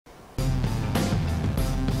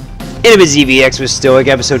Intimate ZVX with Stoic,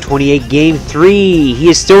 episode 28, game 3. He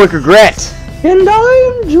is Stoic Regret. And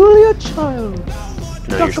I am Julia Child.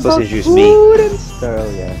 No, Talk you're supposed to introduce food me. And oh,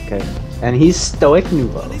 yeah, okay. And he's Stoic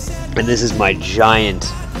Nouveau. And this is my giant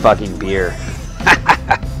fucking beer.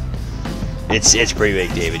 It's pretty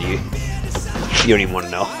big, David. You don't even want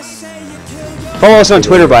to know. Follow us on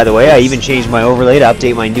Twitter, by the way. I even changed my overlay to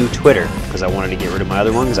update my new Twitter because I wanted to get rid of my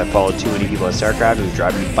other one because I followed too many people at StarCraft who was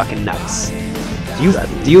driving me fucking nuts.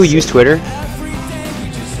 Do you use Twitter?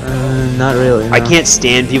 Not really. No. I can't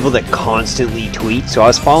stand people that constantly tweet, so I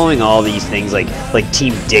was following all these things like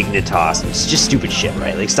Team Dignitas. It's just stupid shit,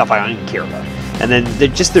 right? Like stuff I don't even care about. And then their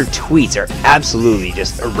tweets are absolutely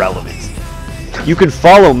just irrelevant. You can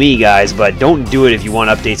follow me, guys, but don't do it if you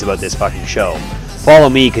want updates about this fucking show. Follow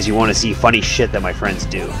me because you want to see funny shit that my friends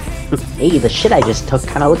do. Hey, the shit I just took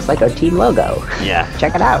kind of looks like our team logo. Yeah.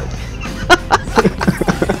 Check it out.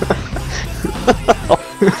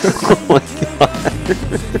 Oh my god.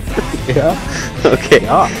 Yeah. Okay.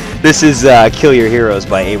 Yeah. This is Kill Your Heroes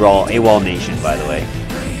by AWOL Nation, by the way.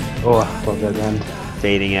 Oh, I love that band.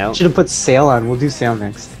 Fading out. Should have put Sail on. We'll do Sail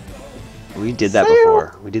next. We did that Sail.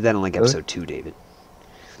 before. We did that in like Really? episode 2, David.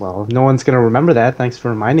 Well, no one's going to remember that. Thanks for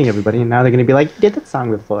reminding everybody. And now they're going to be like, you did that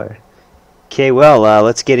song before. Okay, well,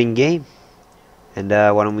 let's get in game. And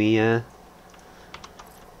why don't we... Alright,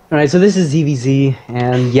 so this is ZvZ.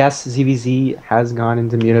 And yes, ZvZ has gone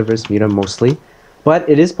into Muta versus Muta mostly. But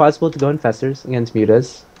it is possible to go Infestors against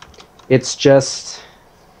Mutas. It's just...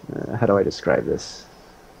 how do I describe this?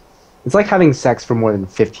 It's like having sex for more than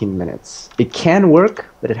 15 minutes. It can work,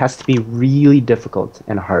 but it has to be really difficult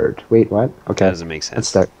and hard. Wait, what? Okay. That doesn't make sense. Let's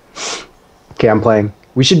start. Okay, I'm playing.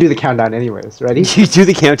 We should do the countdown anyways. Ready? You do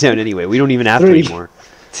the countdown anyway. We don't even have to 3, anymore.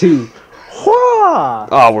 2, Hwah!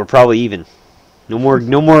 Oh, we're probably even. No more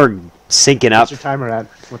syncing up. What's your timer at?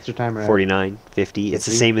 What's your timer at? 49, 50. It's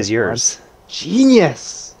the same as yours.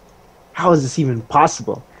 Genius! How is this even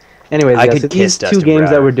possible? Anyways, I yeah, could so kiss these two Dustin games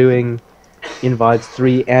that Browder. we're doing in VODs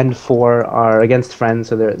 3 and 4 are against friends,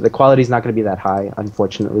 so the quality's not going to be that high,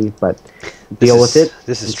 unfortunately, but deal with it.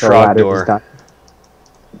 This is until the ladder is Trogdor. done.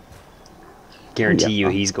 Guarantee you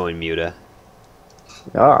Yeah. he's going Muta.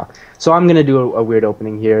 Ah, so I'm going to do a weird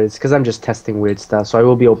opening here. It's because I'm just testing weird stuff, so I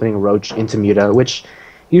will be opening a roach into Muta, which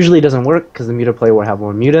usually doesn't work because the Muta player will have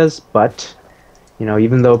more Mutas, but... You know,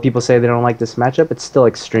 even though people say they don't like this matchup, it's still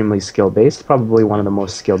extremely skill-based. Probably one of the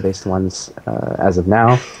most skill-based ones as of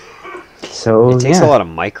now. So, It takes yeah. a lot of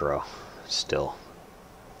micro, still.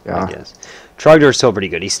 Yeah. I guess. Trogdor's still pretty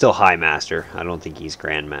good. He's still High Master. I don't think he's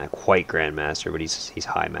quite Grandmaster, but he's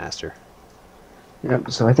High Master.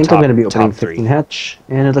 Yep, so I think I'm going to be opening top 3. 15 hatch,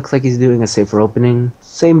 and it looks like he's doing a safer opening.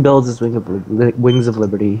 Same builds as Wings of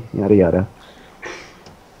Liberty, yada yada.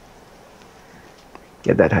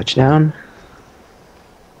 Get that hatch down.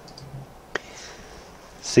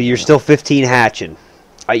 So you're still 15 hatching.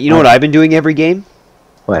 You know what I've been doing every game?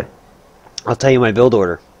 What? I'll tell you my build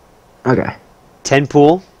order. Okay. 10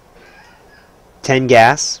 pool, 10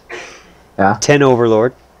 gas, Yeah, 10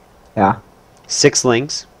 overlord, yeah, 6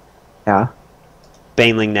 lings, yeah,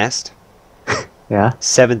 baneling nest, yeah,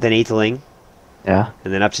 7th and 8th ling, yeah,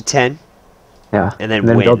 and then up to 10, yeah. and then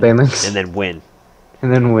win, build banelings. and then win.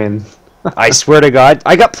 And then win. I swear to God,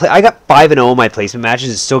 I got 5-0 in my placement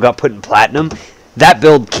matches and still got put in platinum. That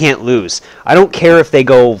build can't lose. I don't care if they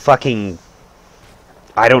go fucking...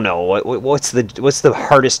 I don't know. What's the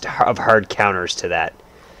hardest of hard counters to that?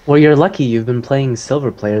 Well, you're lucky you've been playing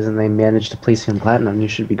silver players and they managed to place you in platinum. You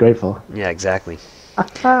should be grateful. Yeah, exactly.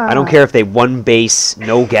 I don't care if they 1 base,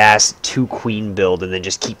 no gas, 2 queen build, and then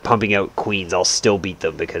just keep pumping out queens. I'll still beat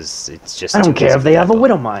them because it's just... I don't too care if they have a build.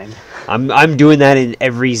 Widowmine. I'm doing that in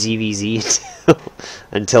every ZvZ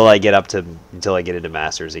until I get into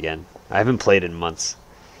Masters again. I haven't played in months.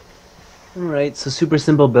 Alright, so super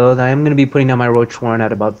simple build. I am going to be putting down my Roach Warren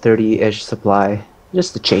at about 30-ish supply.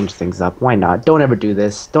 Just to change things up. Why not? Don't ever do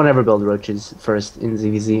this. Don't ever build roaches first in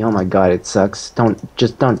ZvZ. Oh my god, it sucks. Don't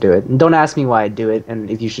do it. And don't ask me why I do it and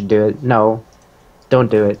if you should do it. No.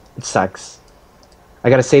 Don't do it. It sucks. I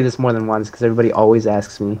gotta say this more than once because everybody always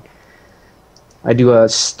asks me. I do a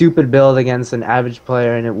stupid build against an average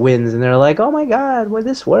player and it wins and they're like, oh my god, well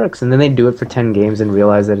this works. And then they do it for 10 games and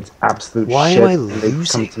realize that it's absolute shit. Why am I and they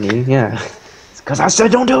losing? come to me. Yeah. It's because I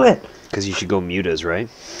said don't do it. Because you should go mutas, right?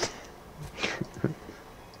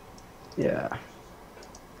 Yeah.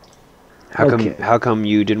 How come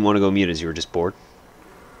you didn't want to go mutas? You were just bored?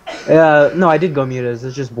 No, I did go mutas. I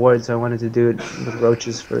was just bored, so I wanted to do it with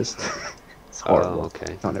roaches first. It's horrible. Oh,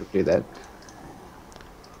 okay. Don't ever do that.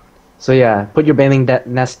 So yeah, put your baneling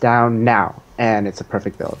nest down now, and it's a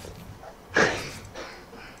perfect build.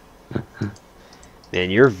 Man,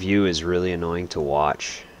 your view is really annoying to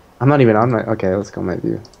watch. I'm not even on my... Okay, let's go my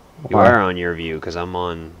view. You are on your view, because I'm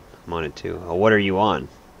on it too. Oh, what are you on?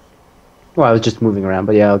 Well, I was just moving around,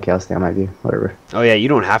 but yeah, okay, I'll stay on my view. Whatever. Oh yeah, you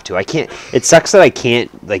don't have to. I can't. It sucks that I can't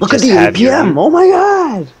like Look just at the have your APM! view. Oh my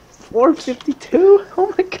god! 452?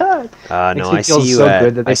 Oh my god! No, me I feel see you so at.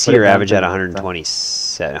 good that I they see put it your down average to at the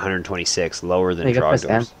 126, lower than Hey, press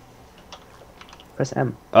M. Trogdor's. Press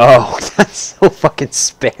M. Oh, that's so fucking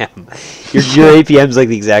spam. Your APM's like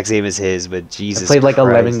the exact same as his, but Jesus I played like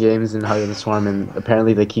Christ. 11 games in Heart of the Swarm, and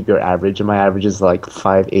apparently they keep your average, and my average is like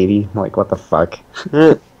 580. I'm like, what the fuck?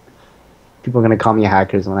 People are gonna call me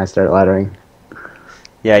hackers when I start laddering.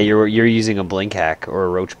 Yeah, you're using a blink hack or a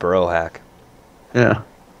roach burrow hack. Yeah.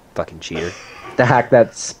 Fucking cheater. The hack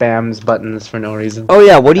that spams buttons for no reason. Oh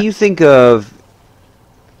yeah, what do you think of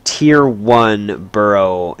Tier 1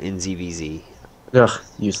 burrow in ZvZ? Ugh,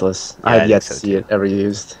 useless. Yeah, I have I yet think to so see too. it ever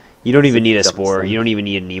used. You don't even need a Dumbest spore. thing. You don't even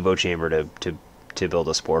need an Evo chamber to build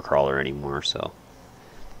a spore crawler anymore, so.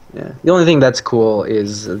 Yeah. The only thing that's cool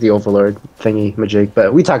is the Overlord thingy majig,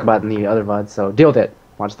 but we talk about it in the other VODs, so deal with it.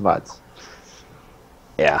 Watch the VODs.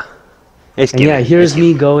 Yeah. It's And given. yeah, here's It's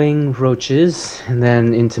me going roaches and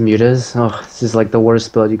then into mutas. Oh, this is like the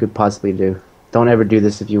worst build you could possibly do. Don't ever do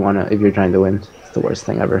this if you're trying to win. It's the worst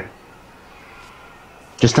thing ever.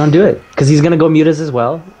 Just don't do it, because he's gonna go mutas as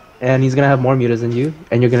well, and he's gonna have more mutas than you,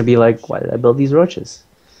 and you're gonna be like, why did I build these roaches?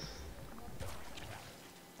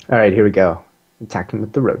 All right, here we go. Attacking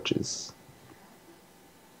with the roaches.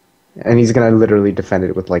 And he's gonna literally defend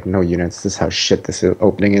it with like no units. This is how shit this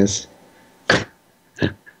opening is.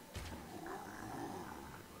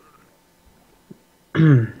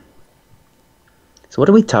 So what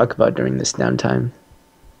do we talk about during this downtime?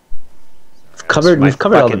 We've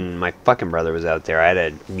covered all the... My fucking brother was out there. I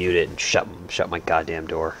had to mute it and shut my goddamn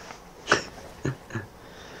door.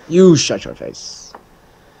 You shut your face.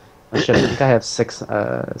 Oh shit, I think I have six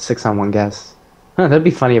on one guess. Huh, that'd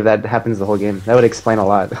be funny if that happens the whole game. That would explain a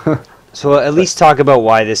lot. So at least talk about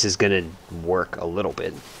why this is gonna work a little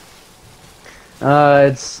bit.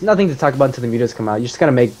 It's nothing to talk about until the mutas come out. You just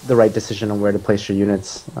gotta make the right decision on where to place your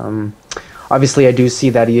units. Obviously, I do see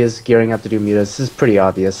that he is gearing up to do mutas. This is pretty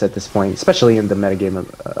obvious at this point, especially in the metagame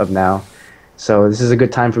of now. So this is a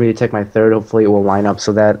good time for me to take my third. Hopefully it will line up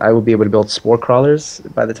so that I will be able to build spore crawlers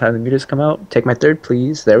by the time the mutas come out. Take my third,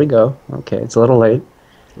 please. There we go. Okay, it's a little late.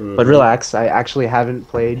 But relax, I actually haven't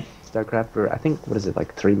played StarCraft for, I think, what is it,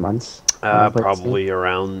 like 3 months? Probably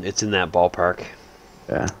around. It's in that ballpark.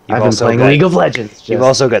 Yeah. You've I've been also playing got- League of Legends. You've just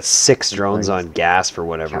also got 6 drones playing on gas for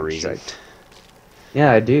whatever Couch reason. Strike.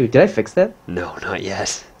 Yeah, I do. Did I fix that? No, not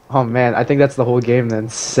yet. Oh man, I think that's the whole game then.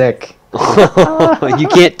 Sick. You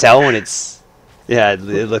can't tell when it's. Yeah, it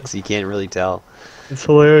looks. You can't really tell It's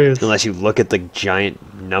hilarious. unless you look at the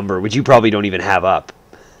giant number, which you probably don't even have up.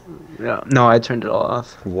 Yeah. No, I turned it all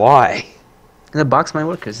off. Why? The box my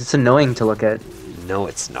workers. It's annoying to look at. No,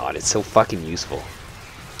 it's not. It's so fucking useful.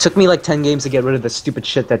 Took me like 10 games to get rid of the stupid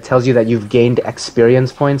shit that tells you that you've gained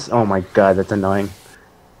experience points. Oh my god, that's annoying.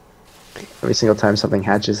 Every single time something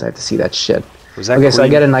hatches, I have to see that shit. Was that Okay, queen? so I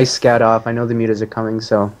get a nice scout off. I know the mutas are coming,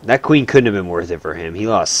 so... That queen couldn't have been worth it for him. He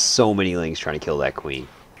lost so many links trying to kill that queen.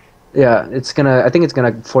 Yeah, it's gonna... I think it's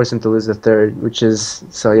gonna force him to lose the third, which is...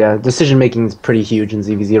 So yeah, decision-making is pretty huge in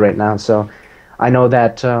ZvZ right now, so... I know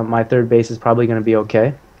that my third base is probably gonna be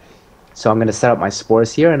okay. So I'm gonna set up my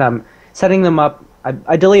spores here, and I'm setting them up...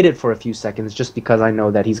 I delayed it for a few seconds, just because I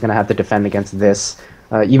know that he's gonna have to defend against this.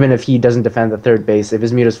 Even if he doesn't defend the third base, if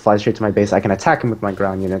his mutas fly straight to my base, I can attack him with my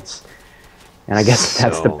ground units. And I guess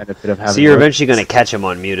that's the benefit of having... So you're eventually going to catch him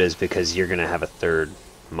on mutas because you're going to have a third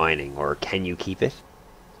mining, or can you keep it?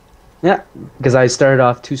 Yeah, because I started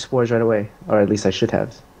off 2 spores right away. Or at least I should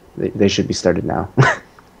have. They should be started now.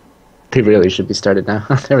 They really should be started now.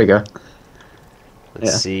 There we go.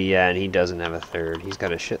 Let's see, yeah, and he doesn't have a third. He's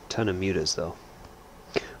got a shit ton of mutas, though.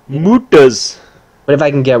 Mutas! But if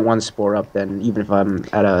I can get 1 spore up, then even if I'm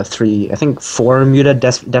at a 3, I think 4 muta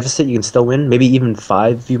deficit, you can still win. Maybe even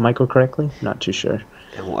 5 if you micro correctly. Not too sure.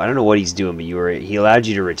 Well, I don't know what he's doing, but he allowed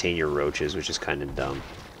you to retain your roaches, which is kind of dumb.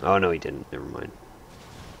 Oh, no, he didn't. Never mind.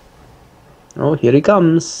 Oh, here he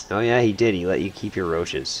comes. Oh, yeah, he did. He let you keep your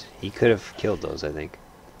roaches. He could have killed those, I think.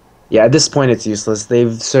 Yeah, at this point it's useless.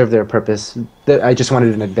 They've served their purpose. I just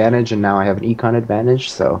wanted an advantage, and now I have an econ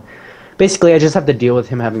advantage, so... basically, I just have to deal with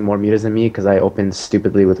him having more mutas than me because I opened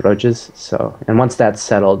stupidly with roaches. So, and once that's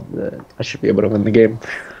settled, I should be able to win the game.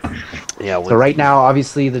 Yeah. So right now,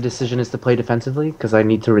 obviously, the decision is to play defensively because I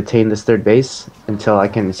need to retain this third base until I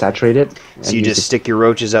can saturate it. So you just stick your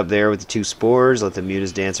roaches up there with the 2 spores, let the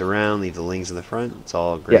mutas dance around, leave the lings in the front. It's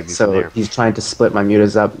all gravy so from there. he's trying to split my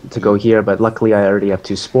mutas up to go here, but luckily I already have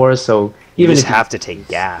 2 spores. So You even just if have to take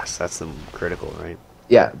gas. That's the critical, right?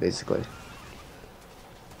 yeah, basically.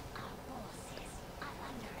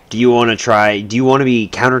 Do you want to try? Do you want to be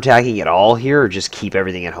counterattacking at all here, or just keep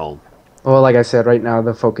everything at home? Well, like I said, right now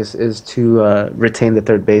the focus is to retain the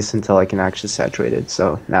third base until I can actually saturate it.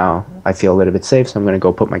 So now I feel a little bit safe, so I'm going to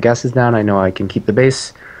go put my gases down. I know I can keep the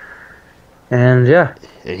base. And yeah.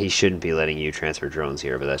 And he shouldn't be letting you transfer drones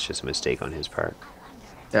here, but that's just a mistake on his part.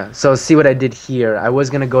 Yeah, so see what I did here. I was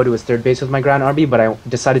going to go to his third base with my ground RB, but I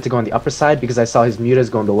decided to go on the upper side because I saw his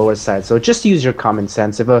mutas go on the lower side. So just use your common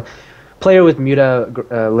sense. If a player with muta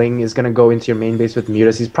ling is going to go into your main base with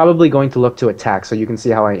mutas, he's probably going to look to attack, so you can see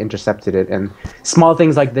how I intercepted it. And small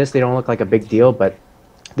things like this, they don't look like a big deal, but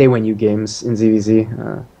they win you games in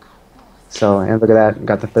ZvZ. And look at that,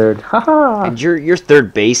 got the third. Haha! And your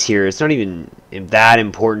third base here, it's not even that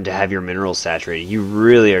important to have your minerals saturated. You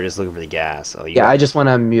really are just looking for the gas. Oh, I just want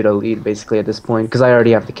to muta lead basically at this point because I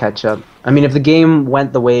already have to catch up. I mean, if the game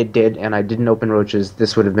went the way it did and I didn't open roaches,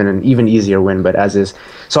 this would have been an even easier win, but as is.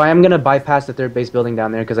 So I am going to bypass the third base building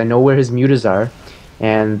down there because I know where his mutas are,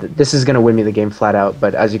 and this is going to win me the game flat out.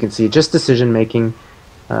 But as you can see, just decision making.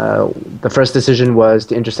 The first decision was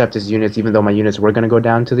to intercept his units, even though my units were going to go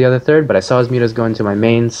down to the other third, but I saw his mutas go into my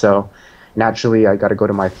main, so naturally I got to go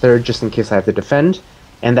to my third just in case I have to defend,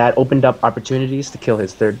 and that opened up opportunities to kill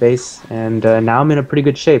his third base, and now I'm in a pretty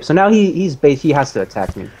good shape. So now he has to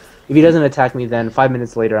attack me. If he doesn't attack me, then 5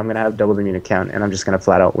 minutes later I'm going to have double the unit count, and I'm just going to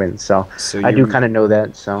flat out win. So I do kind of know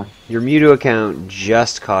that. So your muta account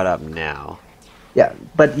just caught up now. Yeah,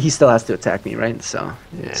 but he still has to attack me, right? So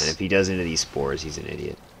and if he does into these spores, he's an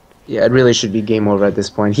idiot. Yeah, it really should be game over at this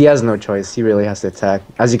point. He has no choice. He really has to attack.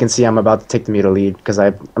 As you can see, I'm about to take the muta lead because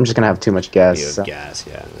I'm just gonna have too much gas. You have gas,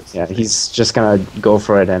 yeah. Yeah, he's just gonna go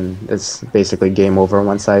for it, and it's basically game over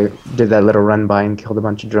once I did that little run by and killed a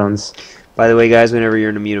bunch of drones. By the way, guys, whenever you're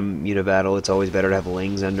in a muta battle, it's always better to have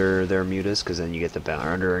lings under their mutas because then you get the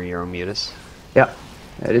under your own mutas. Yeah,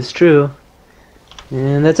 that is true.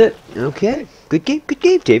 And that's it. Okay. Good game,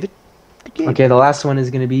 David. Good game. Okay, the last one is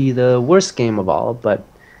going to be the worst game of all, but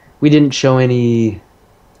we didn't show any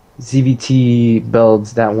ZvT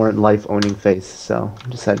builds that weren't life-owning face, so I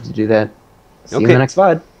decided to do that. See you in the next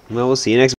VOD. Well, we'll see you next